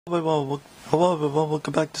Hello everyone,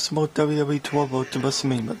 welcome back to some more WWE 12 Road to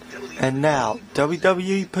Wrestlemania Mode. And now,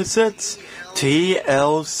 WWE presents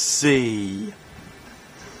TLC.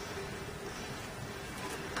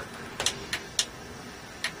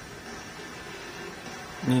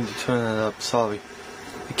 Need to turn it up, sorry.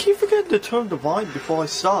 I keep forgetting to turn the volume before I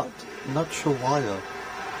start. I'm not sure why though.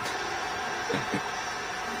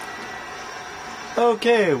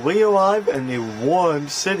 Okay, we arrive in the warm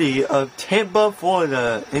city of Tampa,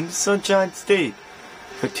 Florida, in the Sunshine State,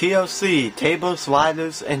 for TLC, tables,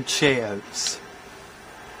 ladders, and chairs.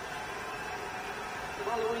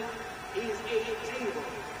 Following is a table,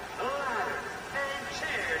 a ladder, and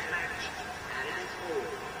chairs match, and it is for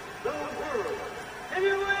the World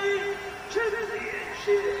Heavyweight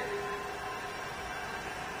Championship.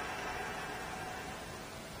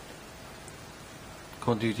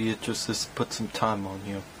 Gonna do the just put some time on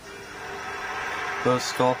you.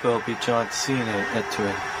 First off, it'll be John Cena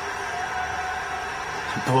entering.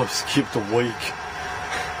 Boys, keep the wake.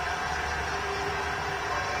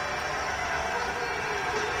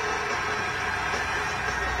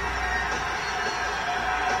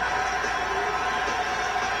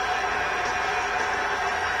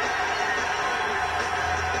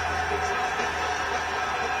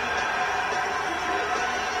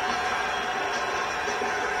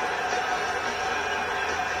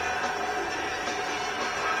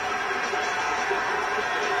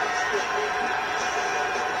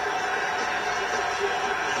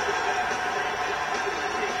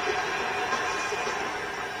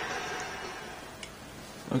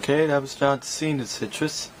 Okay, that was John Cena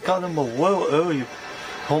citrus. Got him a little early,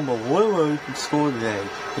 home a little early from school today,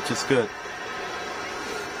 which is good.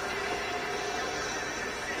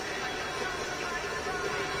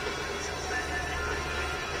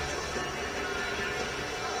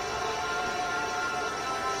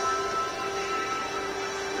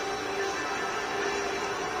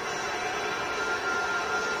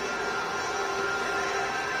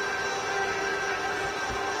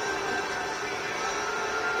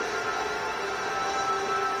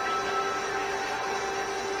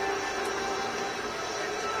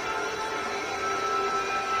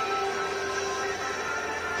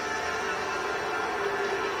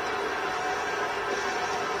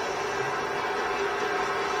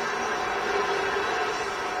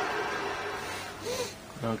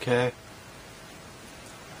 Okay.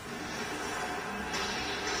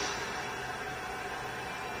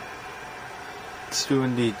 It's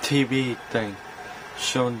doing the TV thing,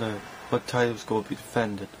 showing what title's going to be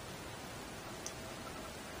defended.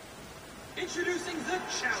 Introducing the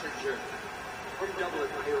challenger from Dublin,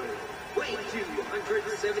 Ireland, weighing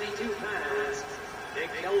 272 pounds, the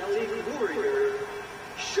Celtic Warrior,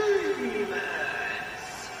 Sheamus.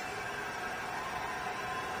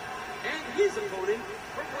 And his opponent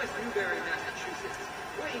from West Newbury, Massachusetts,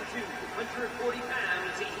 weighing 240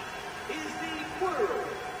 pounds, he is the World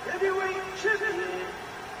Heavyweight Champion,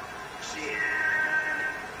 John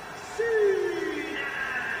Cena.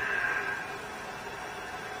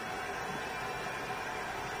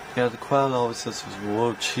 Yeah, the crowd always says it was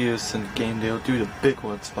world cheers in the game. They'll do the big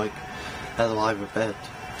ones like at a live event.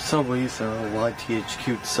 For some reason, I don't know why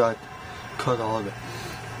THQ decided to cut all the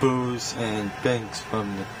boos and bangs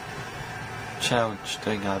from the challenge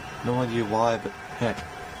thing. I have no idea why, but heck,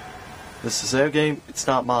 this is their game, it's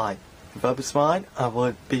not mine. If it was mine, I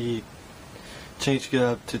would be changing it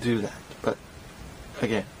up to do that. But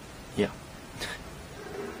again, yeah.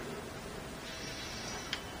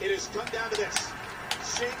 It has come down to this.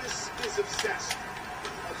 Sheamus is obsessed.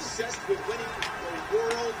 Obsessed with winning the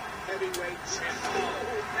World Heavyweight Championship.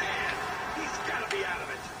 Oh, man. He's got to be out of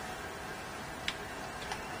it.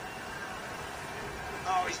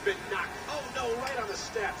 Oh, he's been knocked. Oh, no, right on the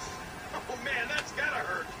steps. Oh, man, that's got to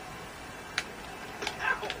hurt.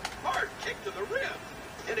 Ow, hard kick to the rib.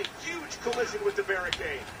 And a huge collision with the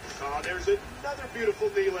barricade. Oh, there's another beautiful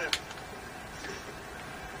knee lift.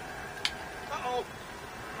 Uh-oh.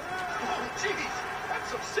 Oh, jeez. That's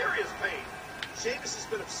some serious pain. Sheamus has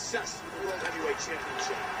been obsessed with the World Heavyweight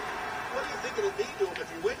Championship. What do you think it'll mean to him if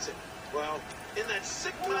he wins it? Well, in that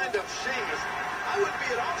sick mind of Sheamus, I wouldn't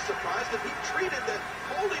be at all surprised if he treated the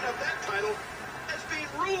holding of that title as being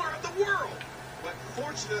ruler of the world. But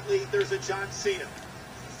fortunately, there's a John Cena.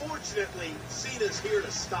 Fortunately, Cena's here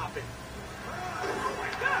to stop him. Oh my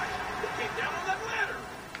gosh! He came down on that ladder.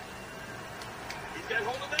 He's got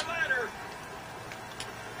hold of that ladder.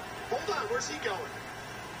 Hold on, where's he going?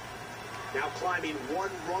 Now climbing one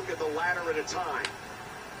rung of the ladder at a time.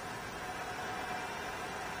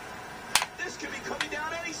 This could be coming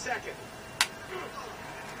down any second.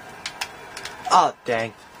 Oh,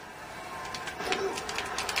 dang.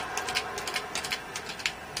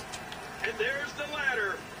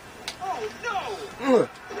 no!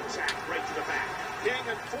 Attack right to the back. King,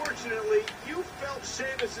 unfortunately, you felt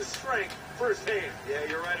Sheamus' strength firsthand. Yeah,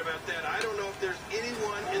 you're right about that. I don't know if there's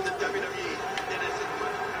anyone in the WWE that has as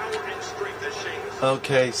much power and strength as Sheamus.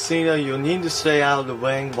 Okay, Cena, you need to stay out of the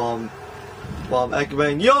ring while I'm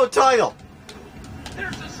activating your title.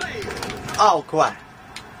 There's the save. Oh crap!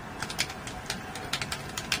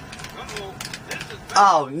 Uh-oh. This is bad.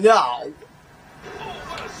 Oh no! Oh,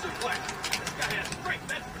 what a suplex. This guy has strength,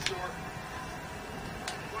 that's for sure.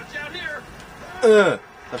 Watch out here.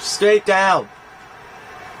 Now stay down.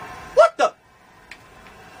 What the?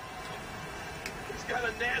 He's got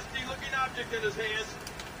a nasty-looking object in his hands.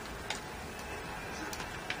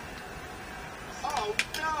 Oh,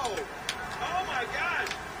 no. Oh, my gosh.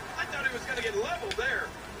 I thought he was going to get leveled there.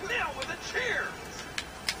 Now with a chair.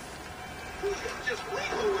 He's just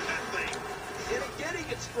lethal with that thing. And again, he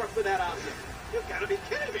gets struck with that object. You've got to be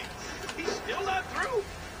kidding me. He's still not through.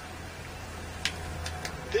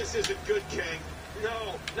 This isn't good, King.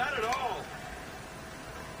 No, not at all.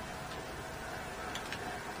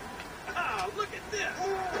 Ah, look at this.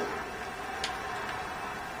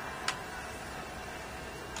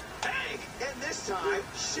 Hey! And this time,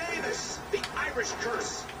 Sheamus, the Irish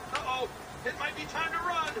curse. Uh-oh. It might be time to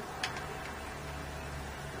run.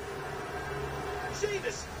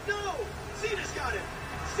 Sheamus, no! Cena's got him.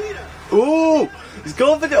 Cena. Ooh! He's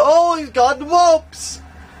going for the. Oh, he's got the ropes.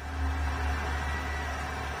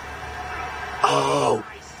 Oh!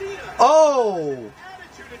 Cena. Oh!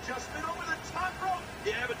 Attitude adjustment over the top rope.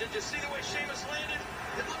 Yeah, but did you see the way Sheamus landed?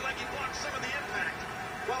 It looked like he blocked some of the impact.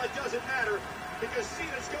 Well, it doesn't matter because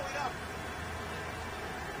Cena's going up.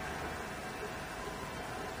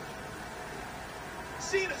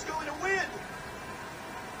 Cena's going to win.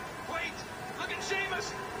 Wait! Look at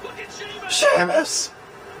Sheamus! Look at Sheamus! Sheamus!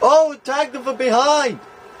 Oh, tagged him from behind.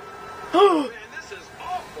 Man, this is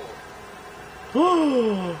awful.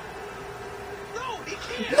 No, No, he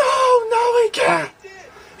can't! he can't. He did.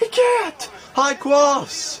 He can't. High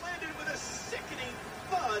cross. Cena landed with a sickening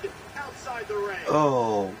thud outside the ring.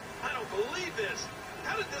 Oh. I don't believe this.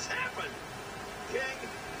 How did this happen? King,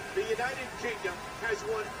 the United Kingdom has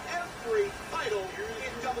won every title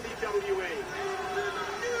in WWE. The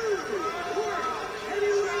new World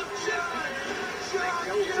Heavyweight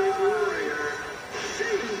Champion, Warrior,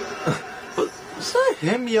 Sheamus. Was that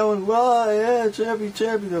him yelling, "Wow, yeah,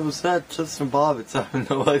 champion"? Or was that Justin Bobbitt? I have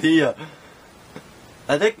no idea.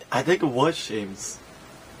 I think it was Sheamus.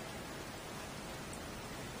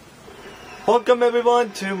 Welcome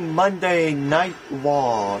everyone to Monday Night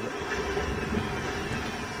Raw.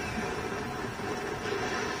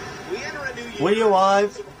 We enter a new year We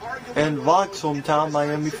arrive of arguably in one of Rock's the most hometown,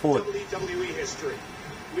 Miami, infamous Florida. times in WWE history.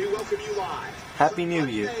 We welcome you live. Happy New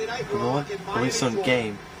Year, Monday Night Raw everyone. in At Miami, least on the Florida.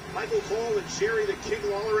 game. Michael Cole and Jerry the King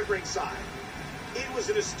Lawler at ringside. It was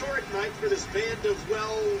an historic night for this band of,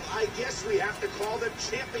 well, I guess we have to call them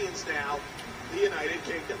champions now, the United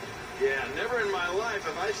Kingdom. Yeah, never in my life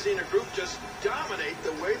have I seen a group just dominate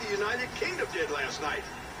the way the United Kingdom did last night.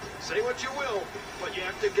 Say what you will, but you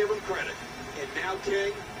have to give them credit. And now,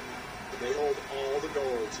 King, they hold all the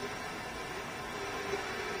gold.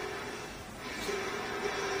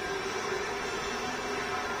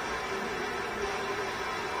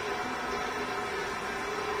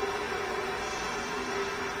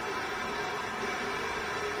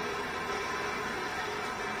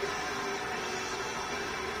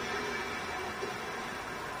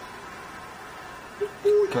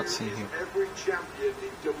 Cutscene here. Every champion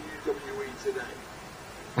in WWE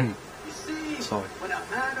today. You see, Sorry. when a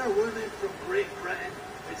man or woman from Great Britain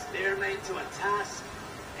puts their mind to a task,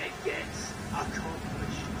 it gets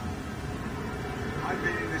accomplished. I've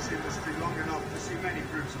been in this industry long enough to see many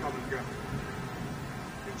groups come and go.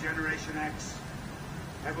 The Generation X,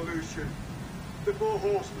 Evolution, the Four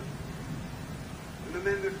Horsemen. And the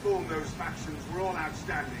men that formed those factions were all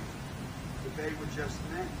outstanding. But they were just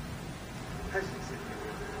men. Peasants in here.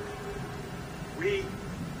 We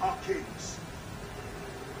are kings.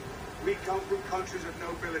 We come from countries of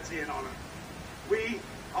nobility and honor. We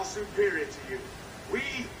are superior to you. We,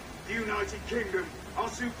 the United Kingdom, are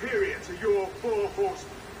superior to your Four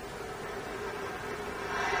Horsemen.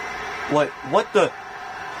 Wait, what the?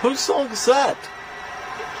 Whose song is that?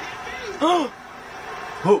 Who?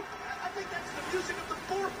 I think that's the music of the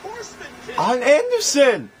Four Horsemen, King. Arn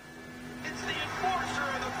Anderson! It's the enforcer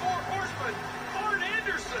of the Four Horsemen, Arn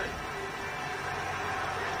Anderson.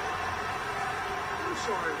 I'm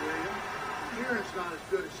sorry, William. Your hearing's not as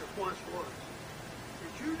good as it once was.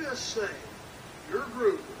 Did you just say your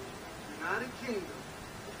group, United Kingdom,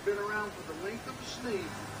 has been around for the length of a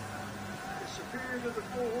sneeze, is superior to the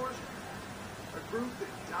Four Horsemen? A group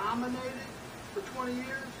that dominated for 20 years?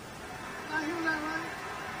 Did I hear that right?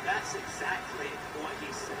 That's exactly what he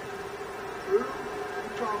said. Drew, you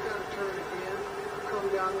talk out of turn again. I'll come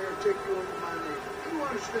down there and take you over my knee. You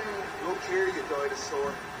understand? Look here, you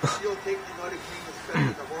dinosaur. You'll take the United Kingdom's better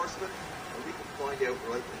than the Horsemen, or we can find out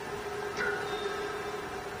right now.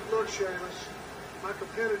 Look, Seamus, my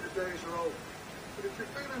competitive days are over. But if you're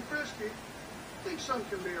feeling frisky, I think something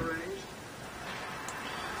can be arranged.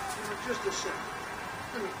 Now, just a second.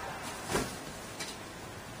 Let me...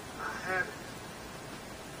 I have it.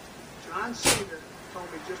 John Cena told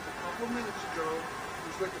me just a couple of minutes ago he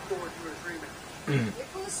was looking forward to his rematch.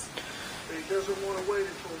 Nicholas? But he doesn't want to wait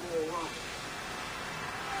until Royal Rumble.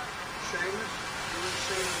 Seamus, you and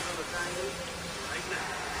Cena are going to tangle right now.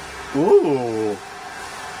 Ooh.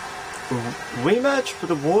 Rematch for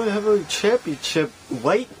the World Heavyweight Championship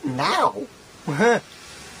right now.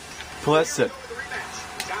 Bless it.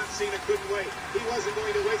 John Cena couldn't wait. He wasn't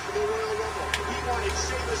going to wait for the Royal Rumble. He wanted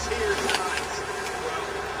Sheamus here tonight. Well,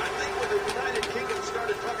 I think when the United Kingdom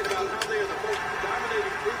started talking about how they are the most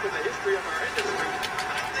dominating group in the history of our industry,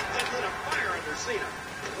 I think that lit a fire under Cena.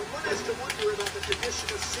 But one has to wonder about the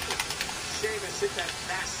tradition of Cena. Sheamus hit that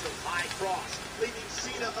massive high cross, leaving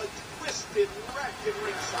Cena a twisted wreck in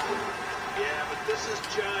ringside. Yeah, but this is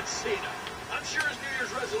John Cena. I'm sure his New Year's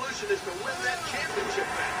resolution is to win that championship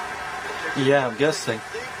back. Yeah, I'm guessing.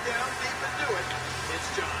 Deep down, deep into it, it's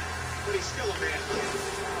John. But he's still a man. A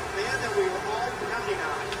man that we were all counting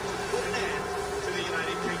on to put an end to the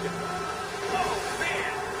United Kingdom. Oh, man!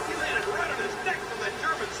 He landed right on his neck from that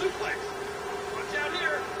German suplex. Watch out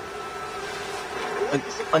here.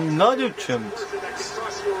 Another German.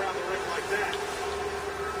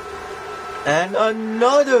 And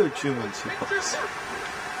another German suplex.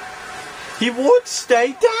 He won't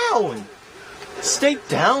stay down. Stay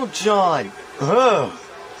down, John. Ugh.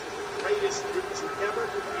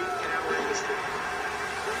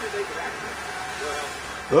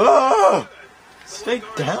 Ugh. Stay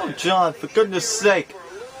down, John, for goodness sake.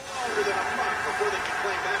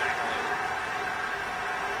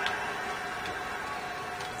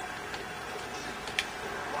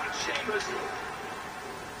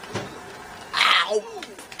 Ow.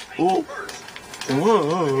 Ooh.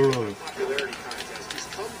 Ooh. Popularity contest. He's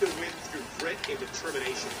come to win through grit and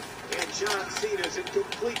determination. And John Cena's in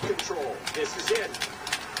complete control. This is it.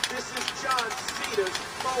 This is John Cena's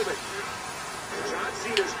moment. John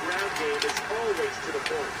Cena's ground game is always to the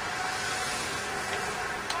point.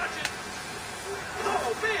 Watch it.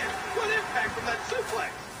 Oh, man. What impact from that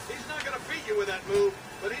suplex. He's not going to beat you with that move,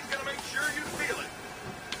 but he's going to make sure you feel it.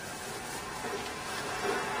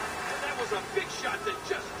 And that was a big shot that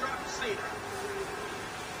just dropped Cena.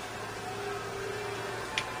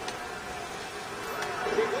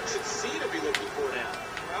 Okay, what should Cena be looking for now?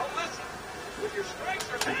 Well, listen. With your strikes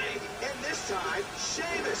are bang. And this time,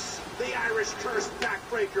 Sheamus, the Irish curse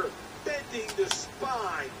backbreaker, bending the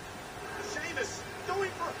spine. Sheamus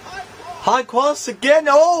going for high cross. High cross again.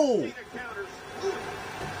 Oh. Cena counters.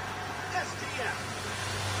 STF.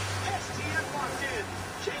 STF locked in.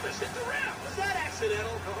 Sheamus hit the ramp. Was that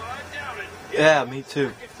accidental? Oh, I doubt it. Yeah, me too.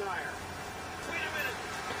 McIntyre. Wait a minute.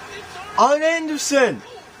 It's on. On Anderson.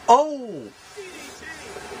 Oh. DDT.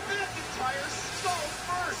 McIntyre stole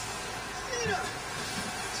first. Cena.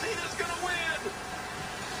 Cena's gonna win.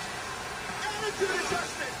 Attitude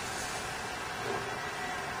adjustment.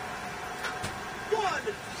 1,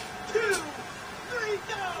 2, 3,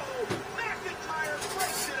 go. McIntyre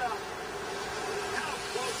breaks it up. How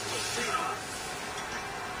close was Cena?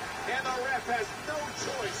 And the ref has no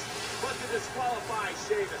choice but to disqualify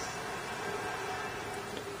Sheamus.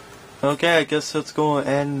 Okay, I guess let's go and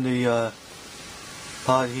end the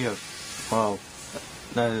pod here. Well,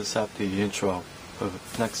 that is after the intro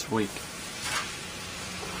of next week.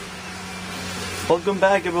 Welcome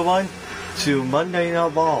back, everyone, to Monday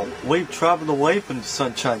Night Raw. We've traveled away from the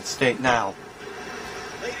Sunshine State now.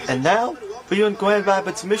 And now, we're in Grand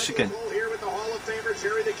Rapids, Michigan. Here with the Hall of Famer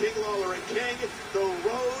Jerry the King Lawler. And King, the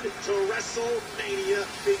road to WrestleMania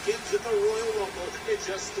begins at the Royal Rumble in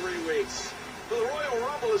just 3 weeks. The Royal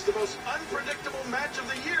Rumble is the most unpredictable match of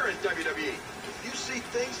the year in WWE. You see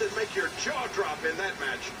things that make your jaw drop in that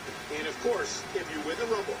match. And of course, if you win the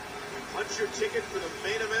Rumble, you punch your ticket for the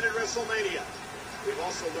main event at WrestleMania. We've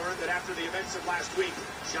also learned that after the events of last week,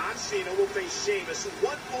 John Cena will face Sheamus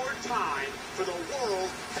one more time for the World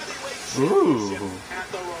Heavyweight Championship at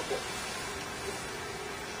the Rumble.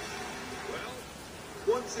 Well,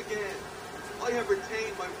 once again, I have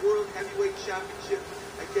retained my World Heavyweight Championship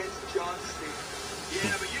against John Cena.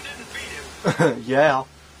 Yeah, but you didn't beat him. Yeah.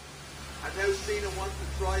 And now Cena wants to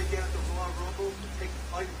try again at the Royal Rumble to take the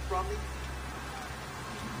title from me.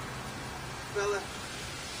 fella,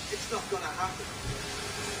 it's not gonna happen.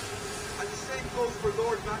 And the same goes for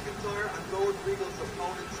Lord McIntyre and Lord Regal's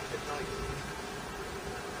opponents tonight.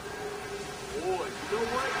 Boy, you know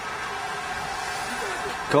what?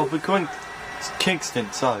 Kofi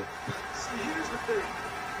Kingston, sorry. See, here's the thing.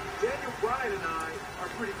 Daniel Bryan and I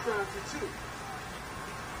are pretty crafty too.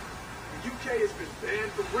 The UK has been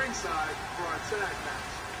banned from ringside for our tag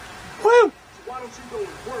match. Woo! So why don't you go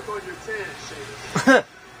and work on your tan, Sheamus? Well,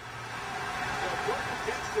 Kofi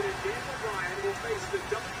Kingston and Daniel Bryan will face the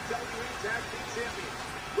WWE Tag Team Champions,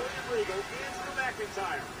 William Regal and Drew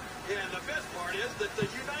McIntyre. Yeah, and the best part is that the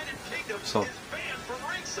United Kingdom So- is banned from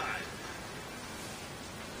ringside.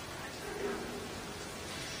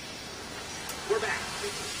 We're back.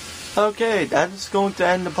 Okay, that is going to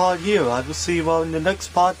end the pod here. I will see you all in the next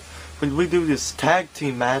pod when we do this tag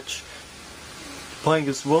team match. Playing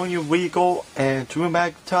as William Regal and Drew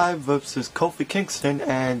McIntyre versus Kofi Kingston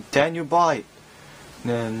and Daniel Bryan.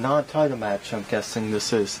 The non-title match, I'm guessing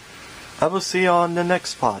this is. I will see you on the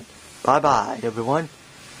next pod. Bye bye, everyone.